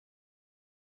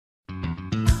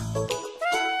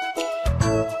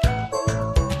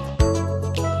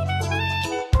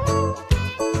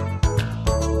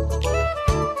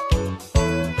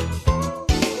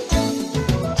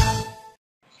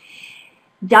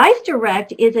Dies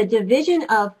Direct is a division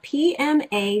of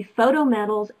PMA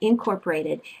Photometals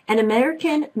Incorporated, an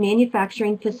American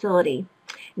manufacturing facility.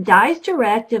 Dies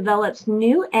Direct develops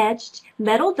new etched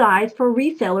metal dies for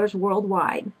resellers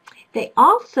worldwide. They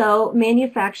also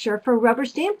manufacture for rubber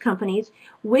stamp companies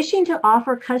wishing to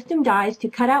offer custom dies to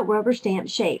cut out rubber stamp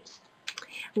shapes.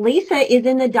 Lisa is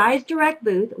in the Dies Direct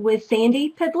booth with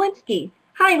Sandy Pedlinski.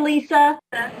 Hi, Lisa.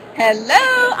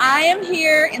 Hello, I am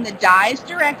here in the Dies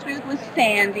Direct booth with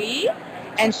Sandy,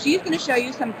 and she's going to show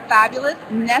you some fabulous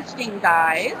nesting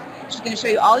dies. She's going to show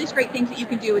you all these great things that you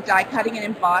can do with die cutting and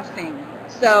embossing.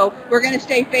 So we're going to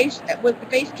stay with the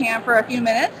face cam for a few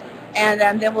minutes, and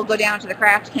then we'll go down to the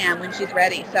craft cam when she's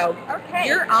ready. So okay,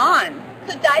 you're on.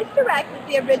 So Dies Direct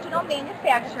is the original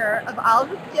manufacturer of all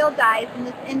the steel dies in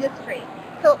this industry.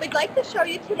 So what we'd like to show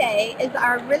you today is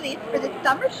our release for the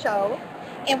summer show,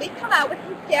 and we come out with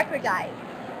some stacker dies.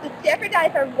 The stacker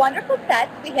dies are wonderful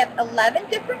sets. We have 11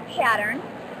 different patterns.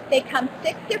 They come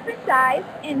 6 different dies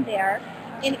in there,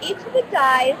 and each of the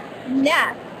dies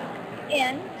nest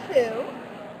into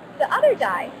the other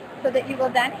die, so that you will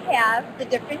then have the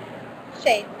different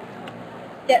shapes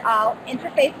that all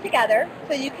interface together,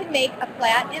 so you can make a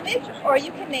flat image or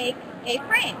you can make a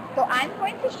frame. So I'm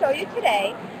going to show you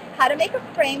today how to make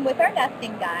a frame with our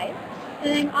nesting dies,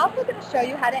 and I'm also going to show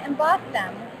you how to emboss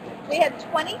them. We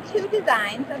have 22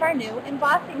 designs of our new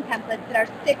embossing templates that are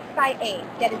 6 by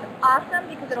 8. That is awesome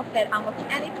because it'll fit almost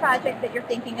any project that you're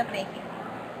thinking of making.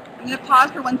 I'm going to pause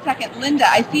for 1 second. Linda,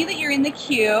 I see that you're in the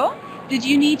queue. Did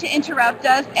you need to interrupt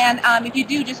us? And if you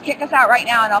do, just kick us out right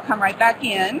now and I'll come right back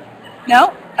in.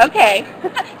 No? Okay.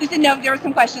 Just didn't know if there were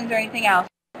some questions or anything else.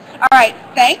 All right,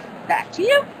 thanks. Back to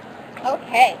you.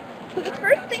 Okay. So the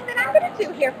first thing that I'm going to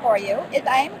do here for you is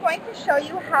I am going to show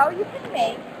you how you can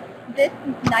make this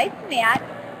nice mat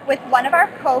with one of our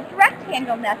coved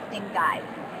rectangle nesting dies.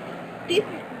 These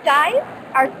dies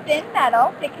are thin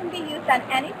metal that can be used on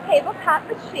any tabletop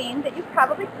machine that you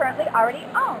probably currently already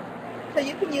own. So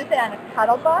you can use it on a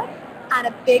Cuttle Bug, on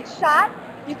a Big Shot.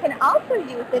 You can also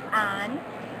use it on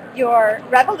your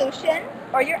Revolution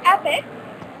or your Epic.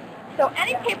 So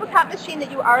any tabletop machine that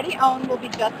you already own will be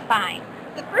just fine.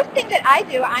 The first thing that I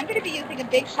do, I'm going to be using a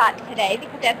Big Shot today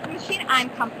because that's the machine I'm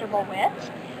comfortable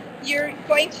with. You're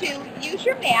going to use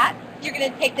your mat. You're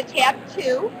going to take the tab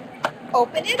 2,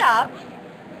 open it up,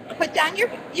 put down your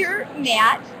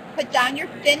mat, put down your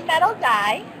thin metal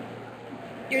die.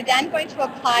 You're then going to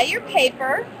apply your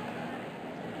paper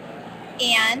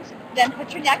and then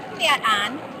put your next mat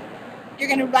on. You're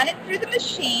going to run it through the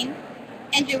machine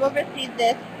and you will receive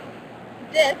this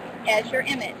as your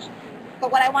image.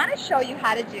 But what I want to show you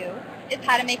how to do is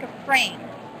how to make a frame.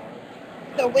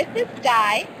 So with this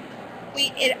die,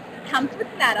 it comes with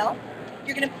metal.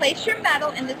 You're going to place your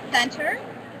metal in the center.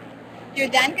 You're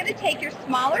then going to take your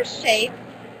smaller shape,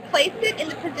 place it in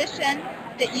the position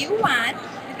that you want.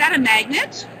 Is that a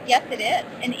magnet? Yes, it is.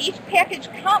 And each package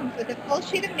comes with a full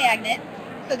sheet of magnet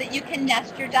so that you can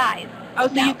nest your dies. Oh,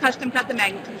 so you custom cut the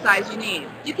magnet to the size you need.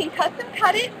 You can custom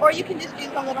cut it, or you can just use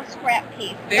a little scrap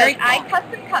piece. Very cool. I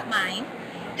custom cut mine.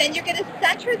 Then you're going to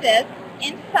center this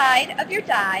inside of your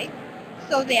die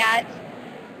so that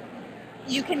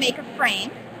you can make a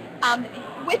frame.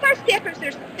 With our stackers,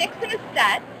 there's 6 in a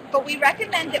set, but we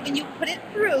recommend that when you put it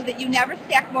through that you never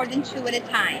stack more than 2 at a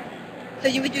time. So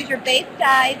you would use your base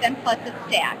die, then plus a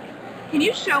stack. Can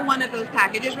you show one of those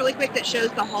packages really quick that shows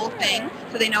the whole thing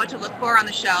so they know what to look for on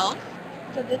the shelves?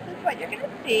 So this is what you're going to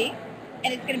see,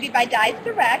 and it's going to be by Dies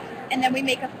Direct, and then we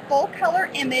make a full color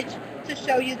image to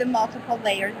show you the multiple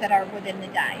layers that are within the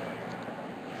die.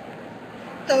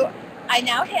 So I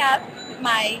now have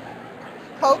my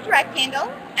coved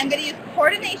rectangle. I'm going to use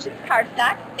Coordinations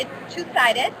cardstock. It's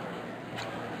 2-sided.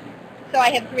 So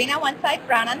I have green on one side,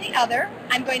 brown on the other.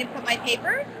 I'm going to put my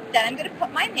paper, then I'm going to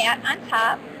put my mat on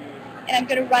top, and I'm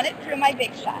going to run it through my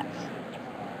Big Shot.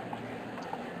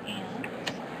 And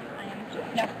I am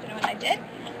just, no, you know what I did?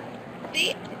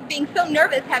 See, being so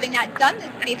nervous having not done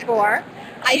this before,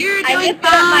 I lifted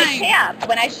up my tab.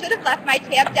 When I should have left my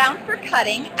tab down for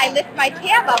cutting, I lift my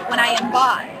tab up when I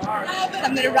emboss. So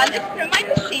I'm going to run this through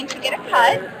my machine to get a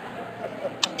cut.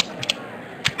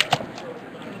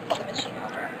 Pull the machine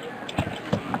over.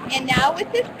 And now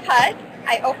with this cut,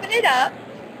 I open it up,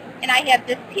 and I have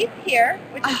this piece here,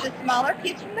 which is the smaller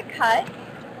piece from the cut,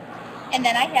 and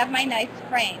then I have my nice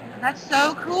frame. That's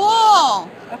so cool.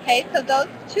 Okay, so those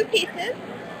 2 pieces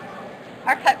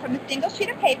are cut from a single sheet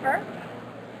of paper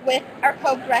with our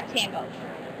coved rectangles.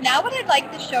 Now what I'd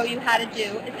like to show you how to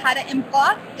do is how to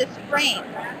emboss this frame.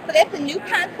 So that's a new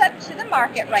concept to the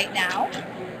market right now.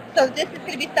 So this is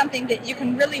going to be something that you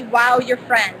can really wow your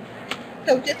friends.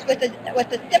 So just with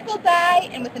a simple die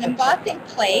and with an embossing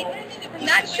plate. I'm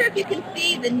not sure if you can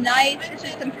see the nice, this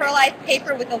is some pearlized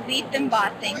paper with a leaf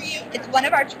embossing. It's one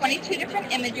of our 22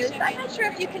 different images. I'm not sure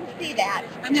if you can see that.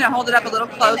 I'm going to hold it up a little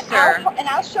closer. And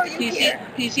I'll show you here.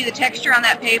 Can you see the texture on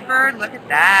that paper? Look at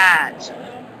that.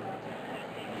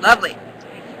 Lovely.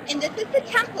 And this is the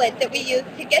template that we use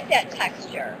to get that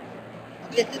texture.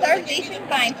 This is our leaf and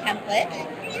vine template.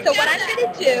 So what I'm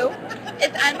going to do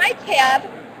is on my tab,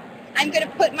 I'm going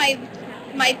to put my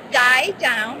die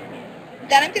down.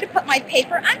 Then I'm going to put my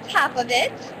paper on top of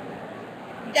it.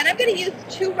 Then I'm going to use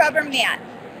 2 rubber mats.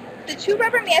 The 2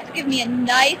 rubber mats give me a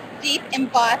nice, deep,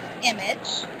 embossed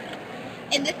image.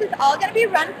 And this is all going to be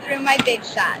run through my Big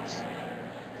Shot.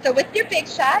 So with your Big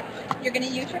Shot, you're going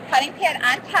to use your cutting pad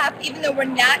on top, even though we're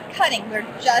not cutting, we're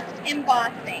just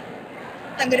embossing.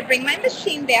 So I'm going to bring my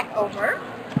machine back over.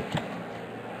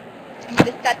 I'm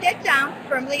going to set that down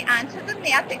firmly onto the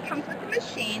mat that comes with the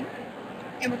machine,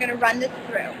 and we're going to run this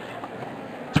through.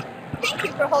 Thank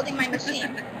you for holding my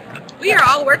machine. We are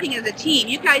all working as a team.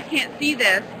 You guys can't see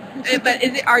this, but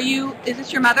is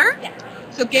this your mother? Yeah.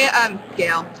 So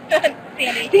Gail.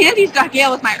 Sandy.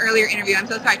 Gail was my earlier interview. I'm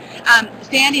so sorry.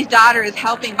 Sandy's daughter is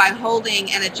helping by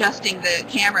holding and adjusting the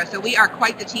camera. So we are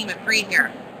quite the team at Free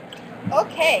here.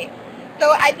 Okay. So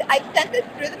I've sent this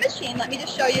through the machine. Let me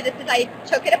just show you. I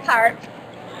took it apart.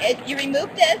 You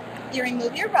remove this, you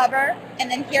remove your rubber,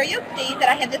 and then here you'll see that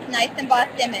I have this nice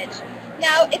embossed image.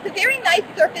 Now, it's a very nice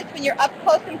surface when you're up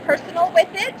close and personal with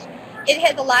it. It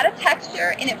has a lot of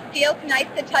texture, and it feels nice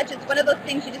to touch. It's one of those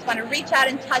things you just want to reach out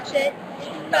and touch it.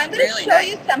 But I'm going to show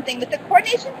you something with the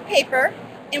coordinations paper,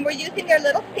 and we're using their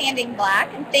little sanding block,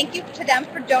 and thank you to them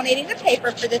for donating the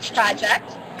paper for this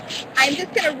project. I'm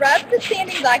just going to rub the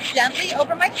sanding block gently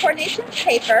over my coordinations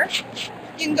paper.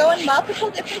 You can go in multiple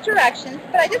different directions,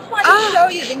 but I just want to show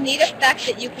you the neat effect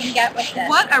that you can get with this.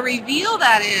 What a reveal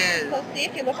that is. So see,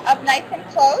 if you look up nice and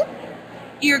close.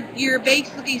 You're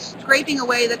basically scraping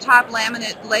away the top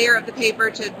laminate layer of the paper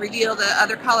to reveal the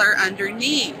other color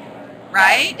underneath,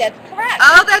 right? That's correct.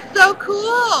 Oh, that's so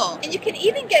cool. And you can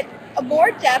even get a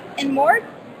more depth and more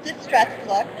distressed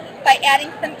look by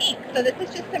adding some ink. So this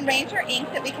is just some Ranger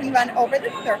ink that we can run over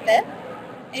the surface.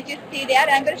 And if you see that,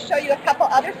 I'm going to show you a couple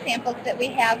other samples that we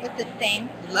have with the same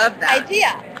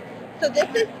idea. So this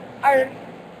is our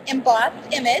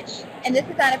embossed image, and this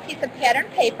is on a piece of pattern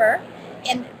paper,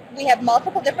 and we have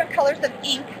multiple different colors of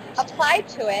ink applied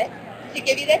to it to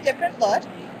give you that different look.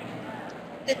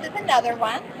 This is another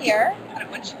one here.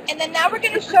 And then now we're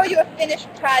going to show you a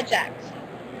finished project.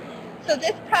 So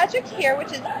this project here,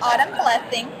 which is Autumn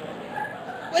Blessing,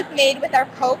 was made with our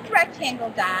coved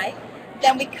rectangle die.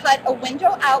 Then we cut a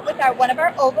window out with one of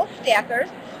our oval stackers.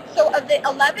 So of the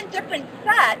 11 different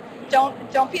sets,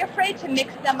 don't be afraid to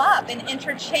mix them up and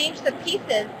interchange the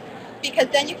pieces, because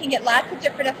then you can get lots of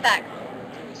different effects.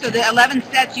 So the 11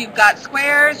 sets, you've got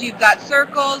squares, you've got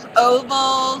circles,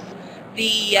 ovals,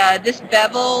 this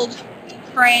beveled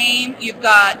frame, you've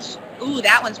got, ooh,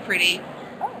 that one's pretty.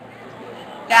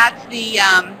 That's the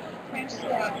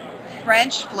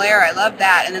French flare. I love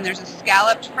that. And then there's a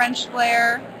scalloped French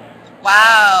flare.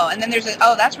 Wow. And then there's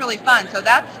that's really fun. So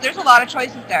there's a lot of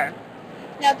choices there.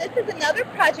 Now this is another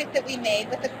project that we made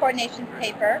with the coordinations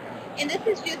paper, and this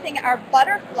is using our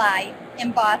butterfly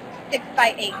embossed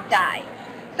 6x8 die.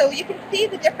 So you can see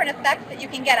the different effects that you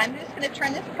can get. I'm just going to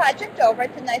turn this project over.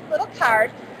 It's a nice little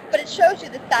card, but it shows you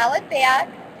the solid back,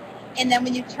 and then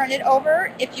when you turn it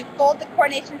over, if you fold the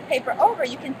coordinations paper over,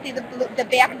 you can see the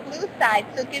back blue side,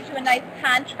 so it gives you a nice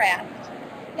contrast.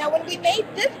 Now when we made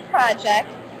this project,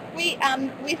 we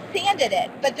sanded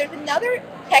it, but there's another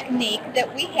technique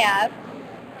that we have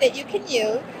that you can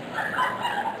use.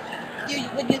 You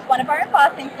would use one of our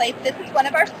embossing plates. This is one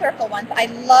of our circle ones. I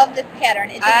love this pattern.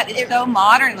 It's so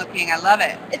modern looking. I love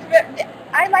it.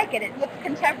 I like it. It looks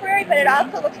contemporary, but it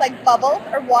also looks like bubbles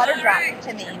or water drops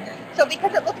to me. So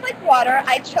because it looks like water,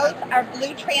 I chose our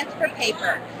blue transfer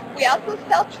paper. We also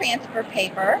sell transfer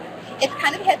paper. It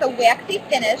kind of has a waxy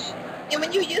finish, and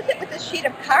when you use it with a sheet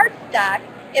of cardstock,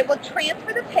 it will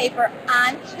transfer the paper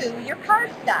onto your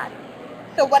cardstock.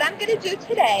 So what I'm going to do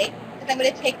today is I'm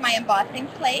going to take my embossing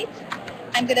plate,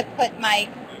 I'm going to put my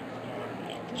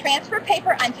transfer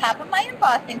paper on top of my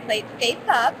embossing plate face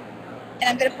up, and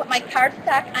I'm going to put my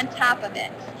cardstock on top of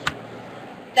it.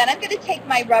 Then I'm going to take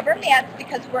my rubber mats,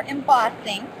 because we're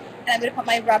embossing, and I'm going to put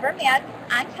my rubber mats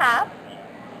on top.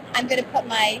 I'm going to put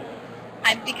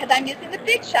because I'm using the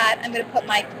Big Shot, I'm going to put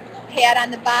my pad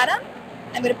on the bottom.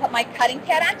 I'm going to put my cutting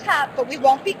pad on top, but we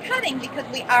won't be cutting because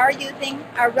we are using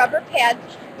our rubber pads,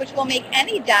 which will make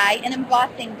any die an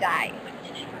embossing die.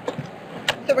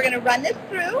 So we're going to run this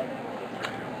through.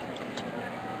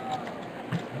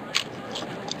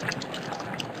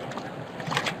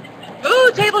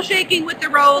 little shaking with the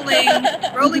rolling.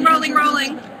 Rolling, rolling,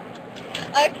 rolling.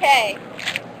 Okay.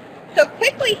 So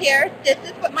quickly here, this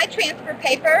is what my transfer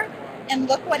paper, and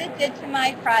look what it did to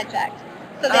my project.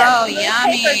 So that blue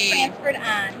paper transferred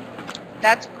on.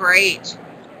 That's great.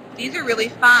 These are really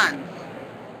fun.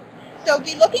 So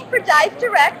be looking for Dies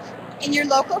Direct in your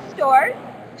local stores.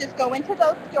 Just go into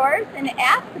those stores and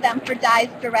ask them for Dies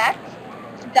Direct.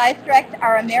 Dies Direct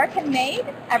are American made.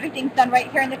 Everything's done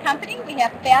right here in the company. We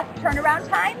have fast turnaround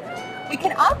times. We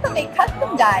can also make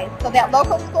custom dies. So that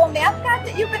local school mascot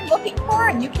that you've been looking for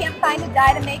and you can't find a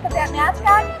die to make of that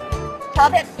mascot, tell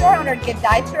that store owner to give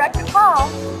Dies Direct a call,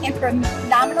 and for a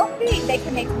nominal fee, they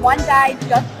can make one die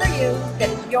just for you that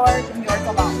is yours and yours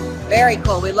alone. Very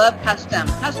cool. We love custom.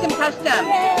 Custom, custom.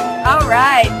 Yay. All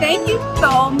right. Thank you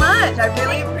so much. I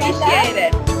really appreciate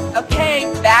it. Okay,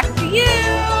 back to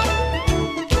you.